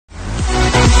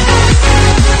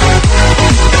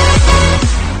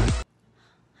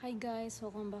guys,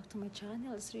 welcome back to my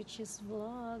channel. It's Rich's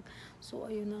Vlog. So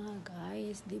ayun na nga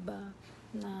guys, 'di ba?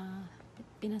 Na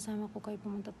pinasama ko kayo,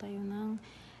 pumunta tayo ng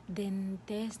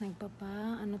dentist,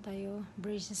 tayo,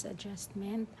 braces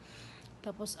adjustment.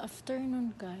 Tapos after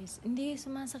nun guys, hindi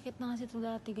sumasakit na kasi ito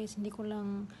dati guys, hindi ko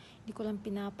lang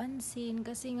pinapansin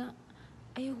kasi nga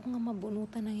ayoko nga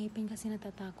mabunutan ng ngipin kasi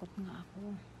natatakot nga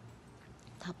ako.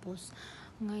 Tapos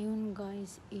ngayon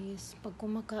guys is pag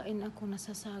kumakain ako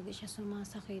nasasagi siya,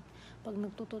 sumasakit. Pag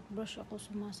nagtututbrush ako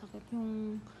sumasakit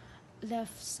yung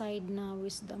left side na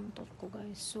wisdom tooth ko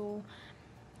guys. So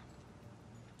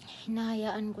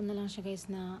hinahayaan ko na lang siya guys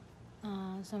na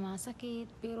sumasakit,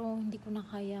 pero hindi ko na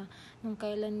kaya. Nung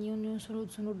kailan yun, yung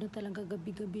sunod-sunod na talaga,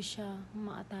 gabi-gabi siya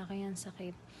maatake yan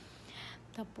sakit.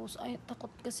 Tapos ay takot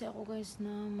kasi ako guys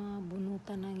na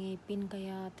mabunutan ng ngipin,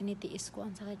 kaya tinitiis ko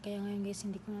ang sakit. Kaya ngayon guys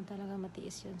hindi ko na talaga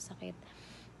matiis yung sakit.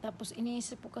 Tapos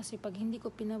iniisip ko kasi pag hindi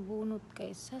ko pinabunot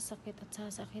guys, sasakit at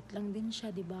sasakit lang din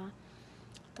siya, di ba?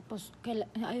 Tapos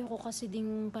ayoko kasi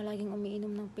ding palaging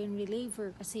umiinom ng pain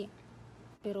reliever kasi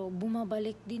pero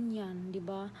bumabalik din yan, di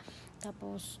ba?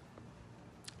 Tapos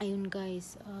ayun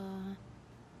guys,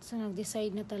 so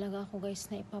nag-decide na talaga ako guys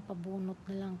na ipapabunot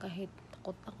na lang kahit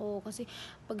takot ako. Kasi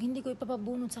pag hindi ko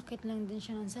ipapabunot, sakit lang din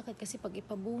siya ng sakit. Kasi pag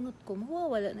ipabunot ko,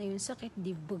 mawawala na yung sakit,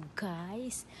 di ba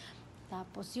guys?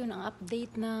 Tapos yun, ang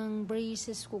update ng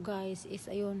braces ko guys is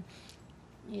ayun,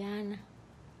 yan,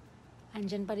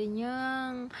 andyan pa rin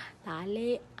yung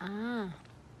tali.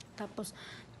 Tapos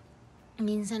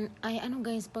minsan,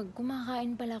 guys, pag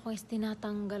kumakain pala ako is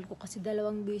tinatanggal ko kasi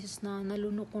 2 beses na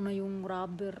nalunok ko na yung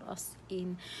rubber, as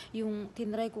in. Yung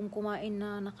tinry kong kumain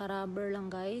na naka-rubber lang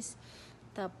guys.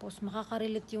 Tapos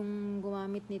makaka-relate yung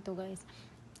gumamit nito guys.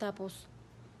 Tapos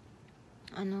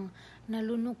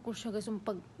nalunok ko siya guys.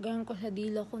 Pag ganyan ko sa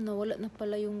dila ko, nawala na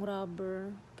pala yung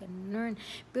rubber. Ganun.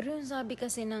 Pero yung sabi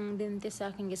kasi ng dentist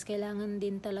sa akin guys, kailangan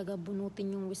din talaga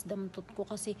bunutin yung wisdom tooth ko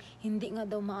kasi hindi nga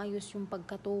daw maayos yung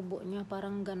pagkatubo niya,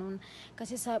 parang ganun.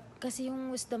 Kasi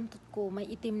yung wisdom tooth ko may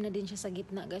itim na din siya sa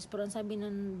gitna guys. Pero ang sabi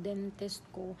ng dentist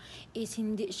ko is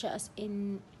hindi siya as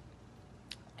in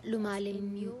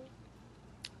lumalim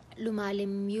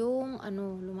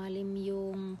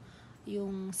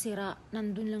yung sira,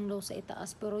 nandun lang daw sa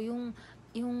itaas. Pero yung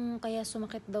kaya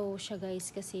sumakit daw siya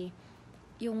guys kasi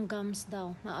yung gums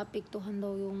daw, naapektuhan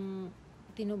daw yung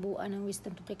tinubuan ng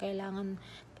wisdom tooth. Kailangan,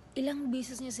 ilang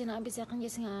beses niya sinabi sa akin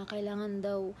kasi nga kailangan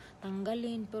daw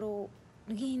tanggalin, pero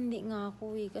naghihindi nga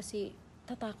ako kasi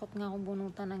tatakot nga ako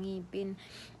bunutan ng ngipin.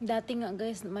 Dati nga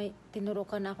guys, may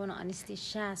tinurukan ako ng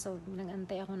anesthesia, so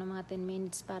nagantay ako ng mga 10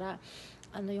 minutes para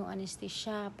yung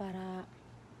anesthesia, para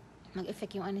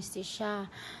mag-effect yung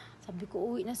anesthesia. Sabi ko,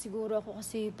 uwi na siguro ako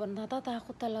kasi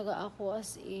natatakot talaga ako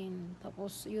as in.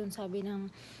 Tapos yun, sabi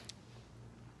ng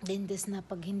dentist na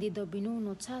pag hindi daw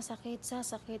binunot, sasakit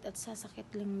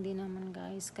lang din naman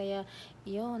guys. Kaya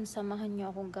yun, samahan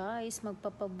nyo ako guys,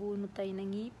 magpapabunot tayo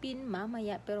ng ngipin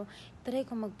mamaya. Pero try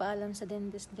ko magpaalam sa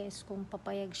dentist guys kung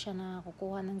papayag siya na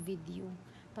kukuha ng video,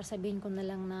 para sabihin ko na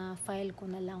lang na file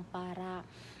ko na lang para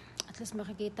at least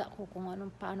makikita ko kung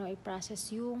paano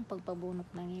i-process yung pagpabunot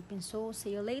ng ngipin. So,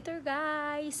 see you later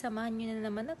guys! Samahan nyo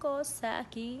na naman ako sa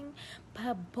aking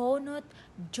pabunot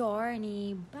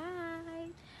journey.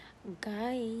 Bye!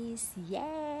 Guys,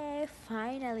 yeah!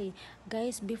 Finally!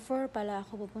 Guys, before pala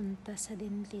ako pupunta sa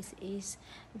dentist is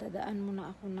dadaan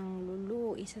muna ako ng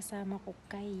Lulu. Isasama ko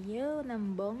kayo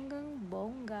ng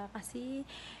bonggang-bongga kasi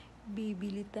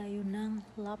bibili tayo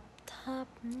ng laptop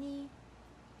ni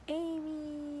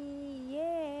Emie.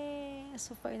 Yeah!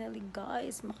 So finally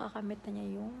guys, makakamit na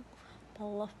niya yung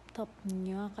laptop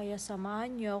niya. Kaya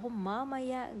samahan niyo ako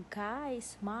mamaya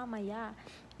guys. Mamaya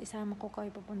isama ko kayo,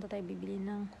 papunta tayo bibili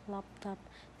ng laptop.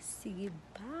 Sige,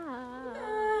 bye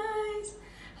guys!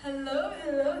 Hello!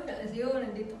 Yun,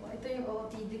 nandito ko. Ito yung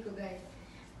OOTD ko guys.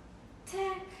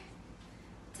 Tak!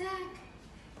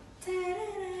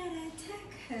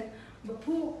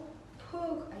 Bapu!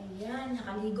 Ayan,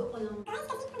 nakaligo ko lang. Guys,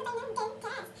 kasi punta tayo ng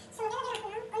dentist. So, lalagyan ako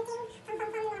ng konting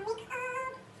pampang ng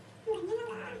makeup. Ganyan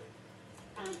lang.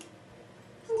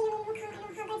 Hindi naman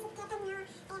mukhang habang siktatan niya.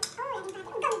 And, lagyan pa natin.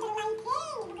 Ang ganda ng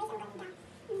lighting. Diba guys, ang ganda.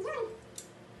 Yun.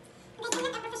 Guys, I'm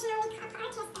not a professional makeup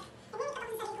artist. Nag-makeup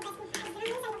ako sa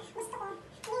sarili ko guys. Kung ano sa gusto ko.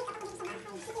 Nag-makeup ako dito sa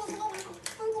bahay. Hindi lang ako.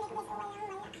 Thank you guys,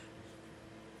 wala.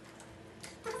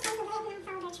 Tapos guys, mag-rep ng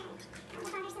powder chart. Ang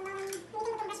powder sa mga, hindi ko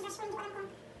itong brush-brush ko. Hindi ko alam kung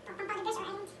pampaligas or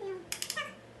anything.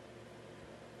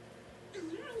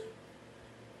 Ayan.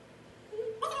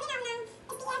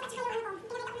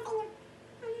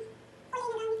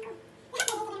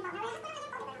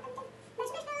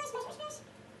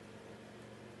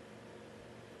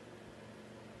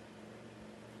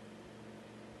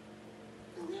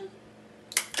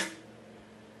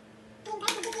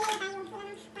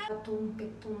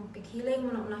 tumpik. Hilay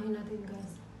muna unahin natin,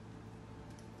 guys.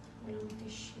 Walang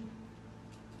tissue.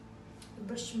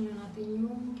 I-brush muna natin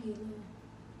yung kilay.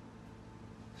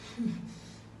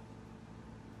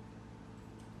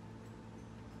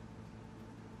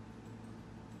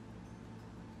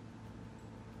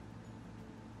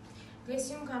 Guys,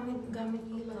 yung gamit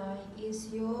kilay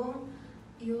is yung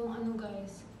ano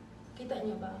guys, kita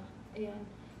niya ba? Ayan,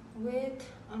 wet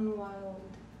and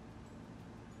wild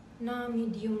na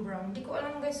medium brown. Hindi ko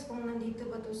alam guys kung nandito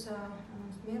ba to sa,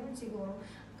 meron siguro.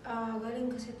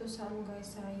 Galing kasi to sa ano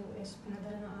guys, sa US,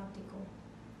 pinadala ng ate ko.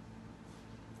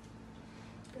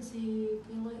 Kasi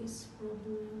kilay is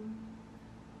problem.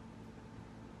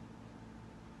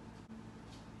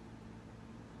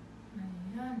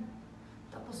 Ayan.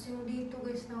 Tapos yung dito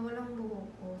guys na walang buhok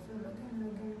ko, so lagyan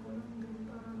ko lang din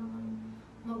para naman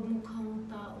magmukhang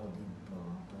tao,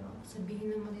 diba? Para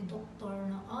sabihin naman ni doktor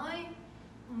na, ay,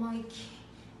 Mike.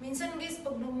 Minsan guys,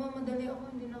 pag nagmamadali ako,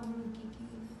 hindi na ako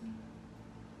nagkikilay.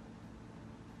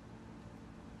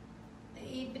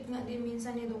 Naiipit nga din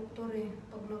minsan ni doktor eh,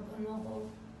 pag nag-ano ako.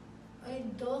 Ay,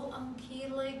 Doc, ang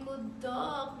kilay ko,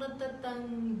 Doc,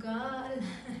 natatanggal.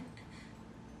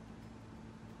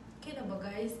 Kaya ba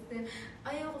guys?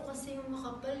 Ayaw ko kasi yung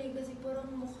makapal eh, kasi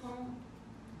parang mukhang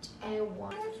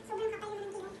ewan. Sobrang kapal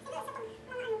naman ng kilay. Pero sa pag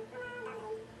mga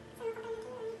bagay, sa mga kapal na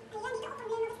kilay. Ayan, dito ako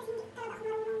problema kasi hindi talaga ako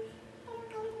marunong. Pero kaya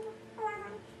natin ito.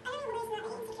 Kawawan. Alam mo guys na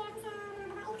insecure ako sa mga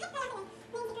babae. Kahit lalaki rin,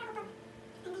 na-insecure ako pag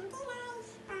ganda yung kilay,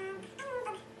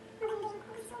 pag maganda yung kuko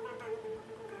kasi sobrang pangit ng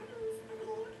kuko ko guys.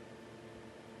 Pagkahirap.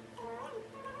 Pero wala,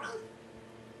 mga babae.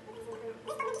 Guys, pag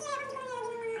nagkikilay ako, hindi ko na nilagyan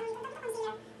ng mga makeup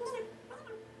concealer. Hindi na.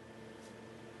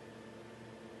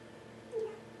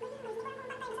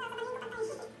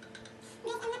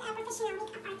 Professional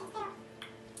makeup artist, pero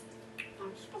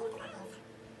pwede ito guys.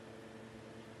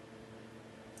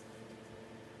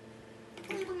 Hindi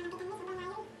natin nakakita niya, sobrang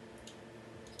layo.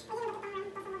 Pwede na ba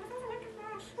ito pang rampa sa mga gusto?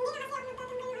 Sobrang kapal. Hindi na kasi ako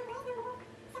nagtatanggal ng guys ng buhok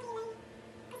sa kilay.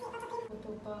 Kasi papatay. Ito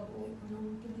pag uwi ko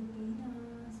ng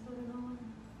Pilipinas, para naman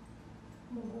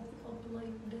mag-walk up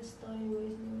like this tayo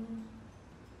guys, diba?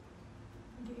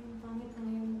 Hindi yung pangit na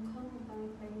yung mukha,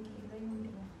 pangit na yung kilay,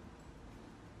 diba?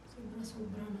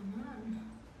 Sobra naman.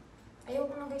 Ayaw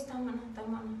ko na guys, tama na.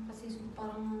 Kasi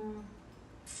parang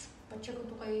pacheck ko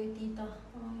to kay tita.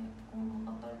 Kung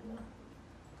makapal ba.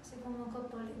 Kasi kung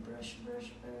makapal, brush.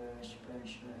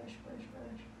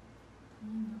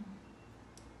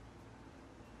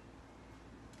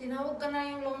 Tinawag ka na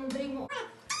yung laundry mo.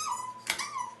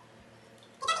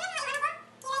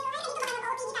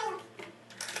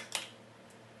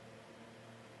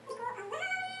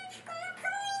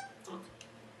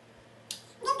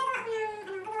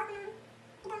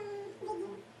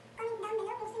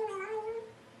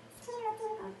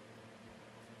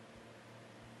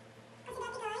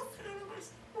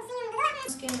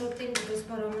 Skin routine guys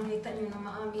para makita nyo na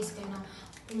maamis kayo na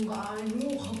kung gaano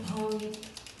kapangit.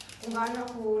 Kung gaano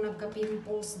ako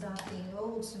nagka-pimples dati.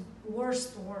 Oh, it's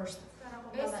worst.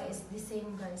 Pala is the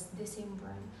same guys, the same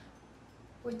brand.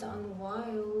 Wait and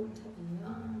wild.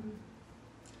 Ayan.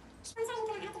 Sponsor ito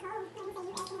ng ate ko.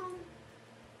 Galing sa US na rin.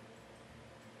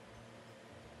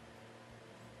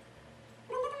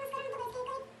 Ganda itong mascara nito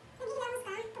guys. Kaya nag-hilamos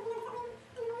ka. Pag binagsa mo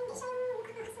yung hindi siya yung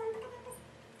mukhang aswang pagkatapos.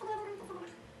 Sabi natin sa baba.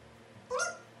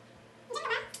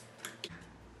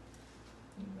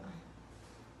 Diba?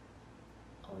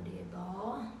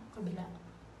 Kabila.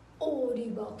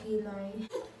 Diba? Kilay.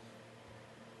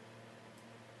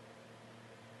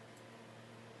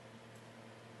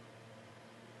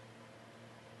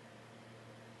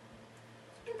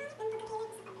 Ang pangit ng pagkakilay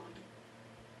ko sa kabila.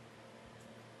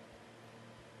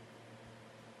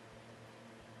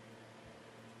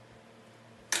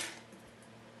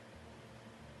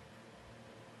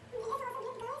 Hindi na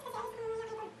sumasabit guys kasi alis ko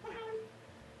mamaya kay Pag-aram.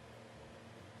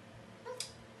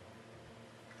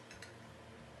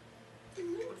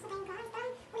 Nakasukain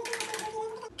guys. Parang ulit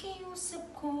yung pagkakilay ko. Kiusap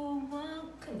ko,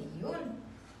 yun.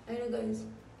 Ayun na guys.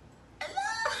 Ala!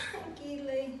 Ang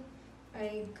kilay.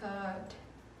 My God.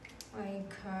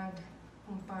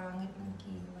 Ang pangit ng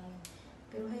kilay.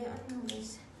 Pero hayaan mo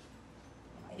guys.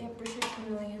 I-appreciate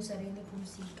ko na lang yung sarili kong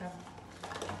sikap.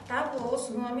 Tapos,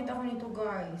 gumamit ako nito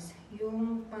guys.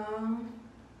 Yung pang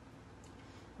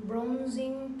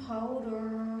bronzing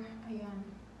powder. Ayan.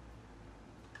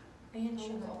 Ayan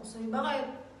siya guys. So,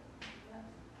 bakit?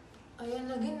 Ayan,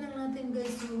 lagyan lang natin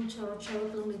guys yung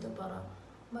charot-charot lang dito para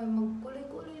may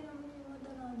magkulay-kulay naman yung mata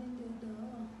natin dito.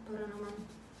 Para naman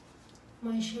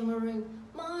may shimmering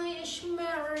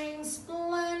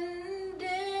splendid.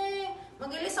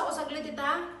 Mag-ilis ako saglit,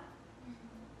 tita.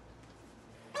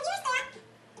 Mag-iwas kaya?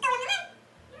 Ikaw lang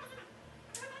naman.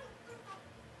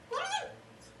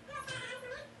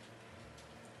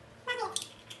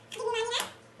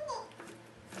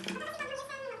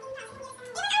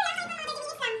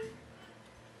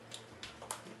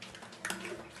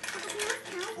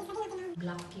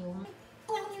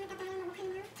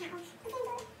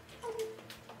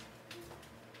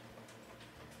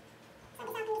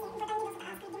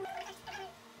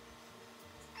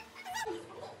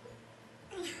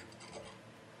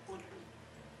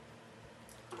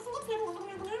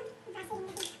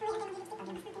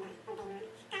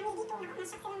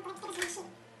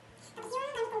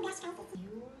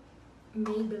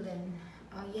 Maybelline.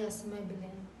 Yes,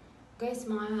 Maybelline. Guys,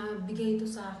 mga bigay ito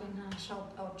sa akin na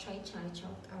shout out, chai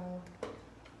shout out.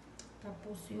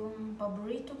 Tapos yung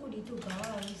paborito ko dito,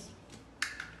 guys.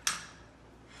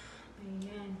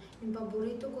 Ayan. Yung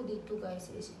paborito ko dito,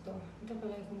 guys, is ito. Ito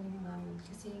pala yung ginagamit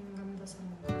kasi yung ganda sa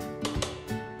mukha.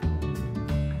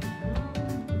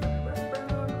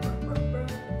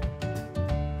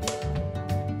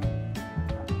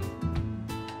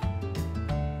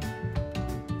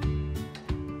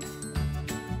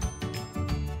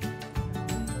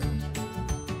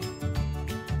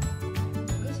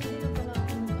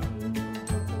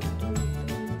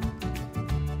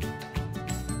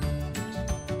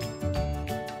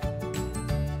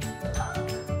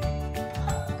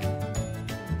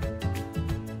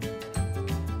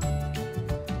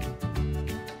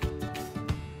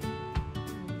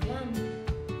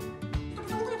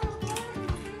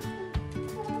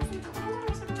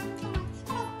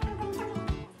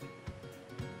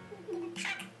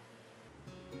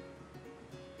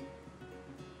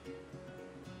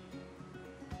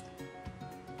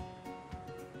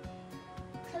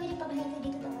 Sabi niyo pabahay ko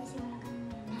dito daw guys, wala kang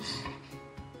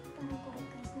parang correct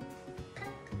guys na.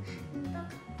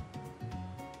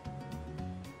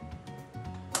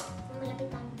 So,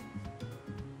 malapitan.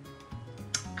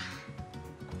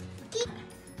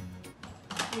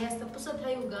 Yes, tapos na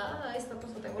tayo guys. Tapos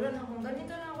na tayo. Wala na akong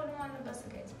ganito na ako lumalabas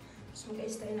guys. Tapos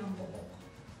mag-ayos tayo ng buhok.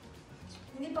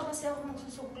 Hindi pa kasi ako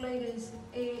magsusuklay guys.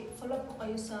 Follow po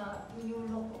kayo sa new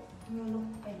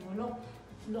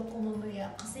look ko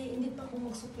mamaya. Kasi hindi pa ako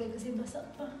magsuklay kasi basa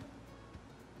pa.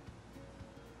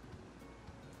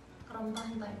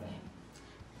 Karamdahan tayo ba eh.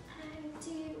 I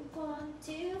do want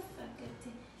to forget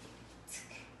it.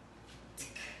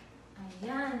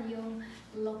 Ayan, yung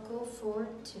look ko for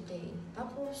today.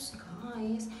 Tapos,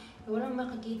 guys, walang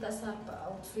makikita sa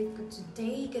outfit ko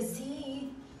today kasi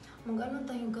mag-ano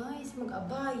tayo, guys?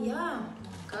 Mag-abaya.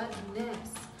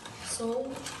 Goodness. So,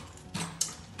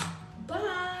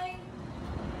 bye!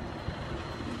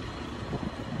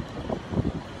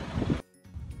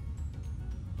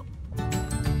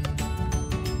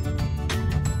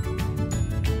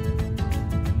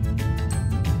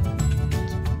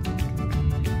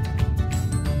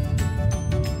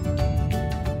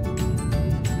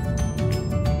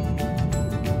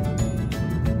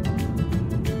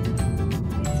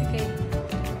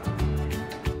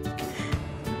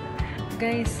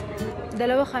 Guys,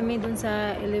 dalawa kami dun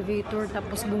sa elevator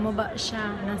tapos bumaba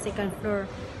siya ng second floor.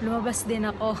 Lumabas din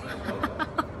ako.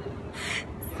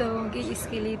 So,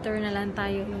 mag-i-escalator na lang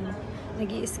tayo.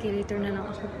 Nag-i-escalator na lang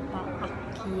ako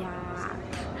paakyat.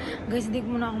 Guys, hindi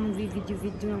ko muna ako mag-video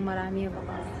ng marami.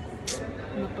 Baka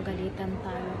mapagalitan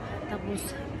tayo. Tapos,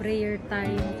 prayer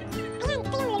time. Ayan,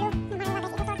 ito yung lulu.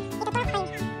 Namahawa guys, itutur ko kayo.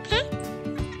 Ha?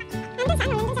 Nandun sa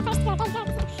nandun sa first floor, third floor.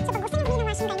 So, pag gusto nyo bilhin ng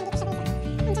washing guy, nandito siya dito.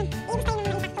 Andyan, iibos tayo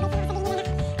ng mga impacto guys. Sabihin nila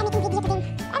na, making video to din.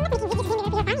 Not making video to din,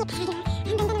 pero pangit.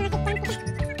 Ang ganda ng mga fit pants.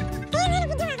 Kaya nga,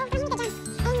 nag-video ako. Pangit ka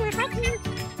dyan. Ayun, mga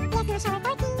curtain. Yes, mga shower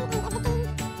curtain and everything.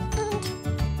 And, guys, ang ganda dito.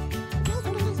 Nahanap tayo ng tita.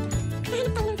 May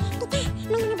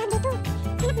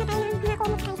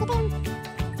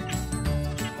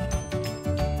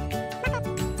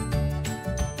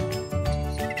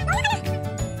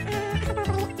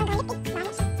mga bag dito.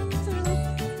 Hanap na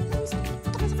tayo ng mga kumot guys.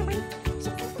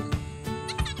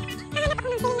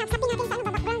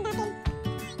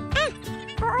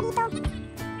 Dito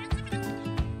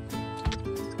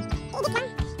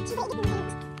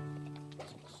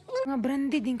yung Mga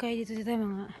branded din kayo dito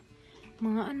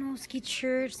mga ano,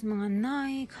 Skechers, mga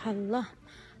Nike,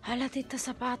 hala tita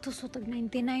sapatos, so tag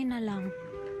 99 na lang.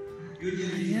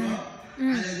 Ayan.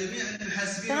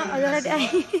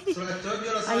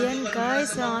 Ayan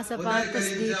guys, mga sapatos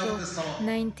dito,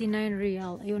 99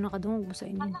 real. Ayun, nakadungog mo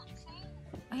sa inyo.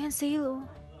 Ayan, sale oh.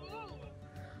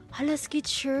 Hala,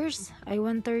 Skechers. Ay,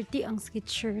 130 ang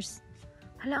Skechers.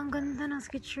 Hala, ang ganda ng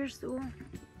Skechers oh.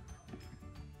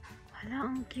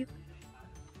 Hala, ang cute.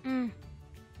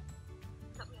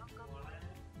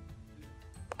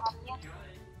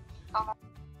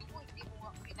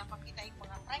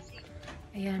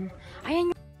 Ayan. Ayan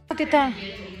yung tita.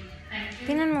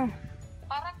 Tingnan mo.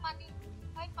 Parang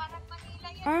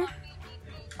Manila yan.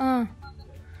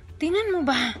 Tingnan mo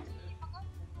ba?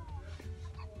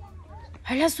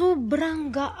 Hala, sobrang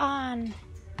gaan.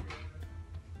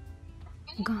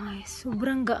 Guys,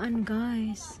 sobrang gaan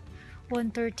guys.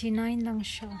 139 lang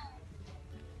siya.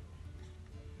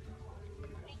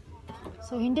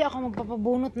 So, hindi ako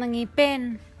magpapabunot ng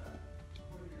ngipin.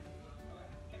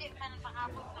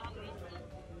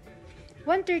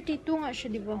 132 nga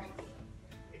siya, di ba?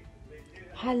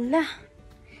 Hala.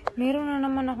 Meron na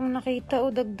naman akong nakita,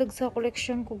 dagdag sa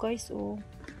collection ko, guys,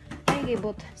 Ay,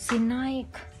 gibot. Si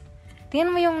Nike.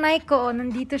 Tingnan mo yung Nike ko,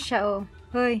 nandito siya,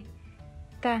 Hoy.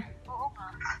 Ta. Oo nga.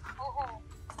 Oo.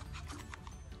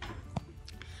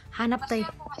 Hanap tayo.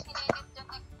 Kasi ako mas sinilip dyan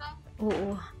next time. Oo.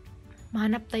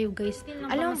 Mahanap tayo, guys.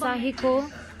 Alam mo, sahi ko.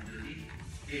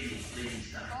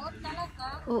 Oo, talaga.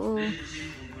 Oo.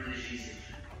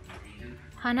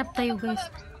 Hanap tayo, guys.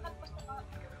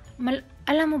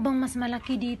 Alam mo bang mas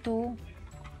malaki dito?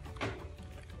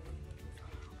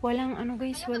 Walang ano,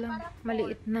 guys, walang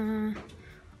maliit na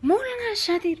mall nga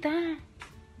siya, tita.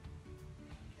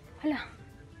 Hala.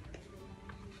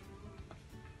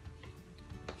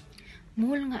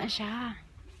 Mall nga siya.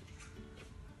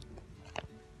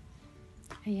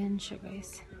 Ayan siya,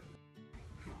 guys.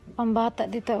 Pambata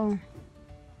dito,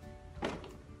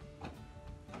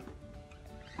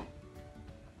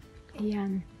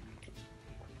 Ayan.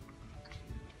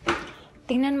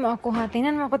 Tingnan mo ako, ha?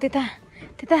 Tingnan mo ako, tita.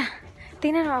 Tita,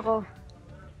 tingnan mo ako.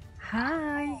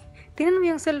 Hi. Tingnan mo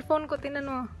yung cellphone ko, tingnan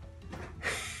mo.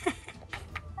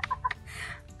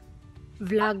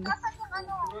 Vlog. Nasaan yung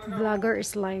ano? Vlogger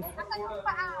is life. Nasaan yung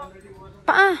paa?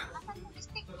 Paa. Nasaan yung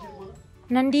stick ko?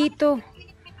 Nandito. Stick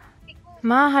ko.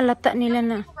 Mahalata nila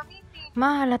na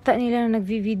Gamitin.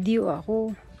 nagvi-video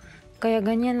ako. Kaya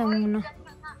ganyan lang muna.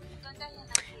 Ganda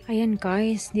yan. Ayan,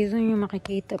 guys, dito nyo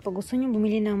makikita. Pag gusto nyo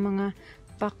bumili ng mga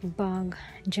pack bag,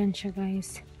 dyan siya,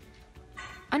 guys.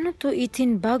 Ano to?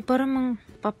 18 bag? Para mang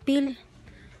papel.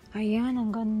 Ayan, ang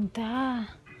ganda.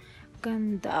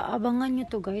 Ganda. Abangan nyo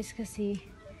to, guys, kasi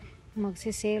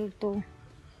magsisale to.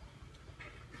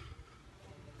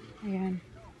 Ayan.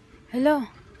 Hello.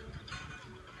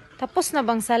 Tapos na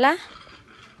bang sala?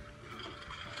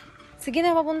 Sige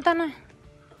na, papunta na.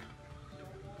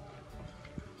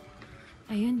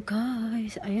 Ayan,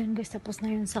 guys. Ayan, guys. Tapos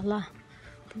na yung sala.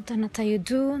 Punta na tayo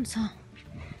dun sa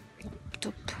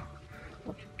laptop.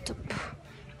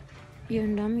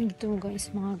 Yun, daming dito,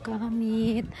 guys. Mga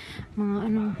gamit.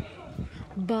 Mga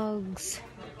bags.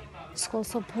 School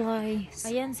supplies.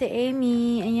 Ayan si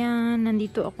Emie. Ayan,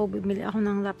 nandito ako. Bibili ako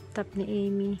ng laptop ni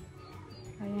Emie.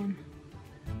 Ayan.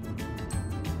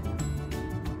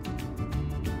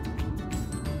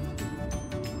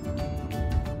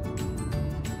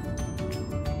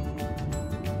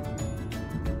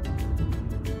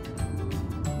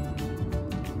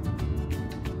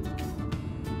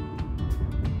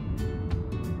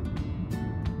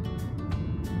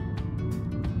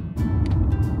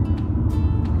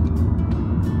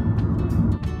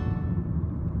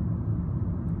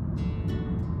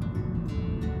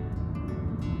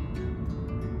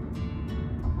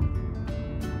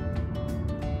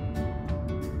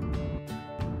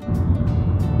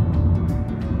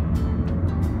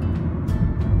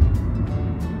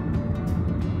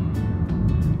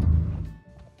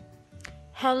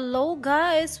 Hello,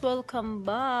 guys! Welcome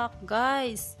back,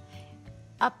 guys!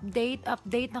 Update.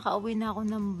 Nakauwi na ako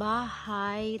ng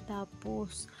bahay.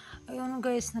 Tapos, ayun,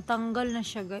 guys, natanggal na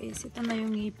siya, guys. Ito na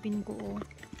yung ngipin ko,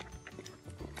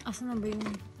 Asa na ba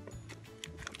yun?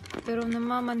 Pero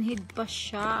namamanhid pa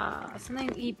siya. Asa na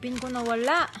yung ipin ko?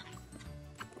 Nawala.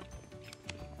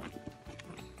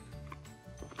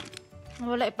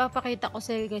 Ipapakita ko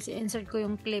sa'yo, guys. I-insert ko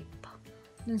yung clip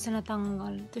dun sa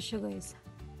natanggal. Ito siya, guys.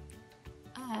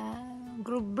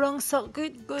 Grubrang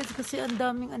sakit, guys, kasi ang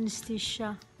daming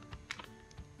anesthesia.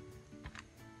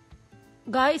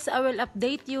 Guys, I will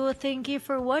update you. Thank you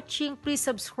for watching. Please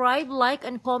subscribe, like,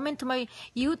 and comment to my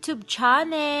YouTube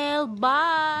channel.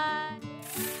 Bye!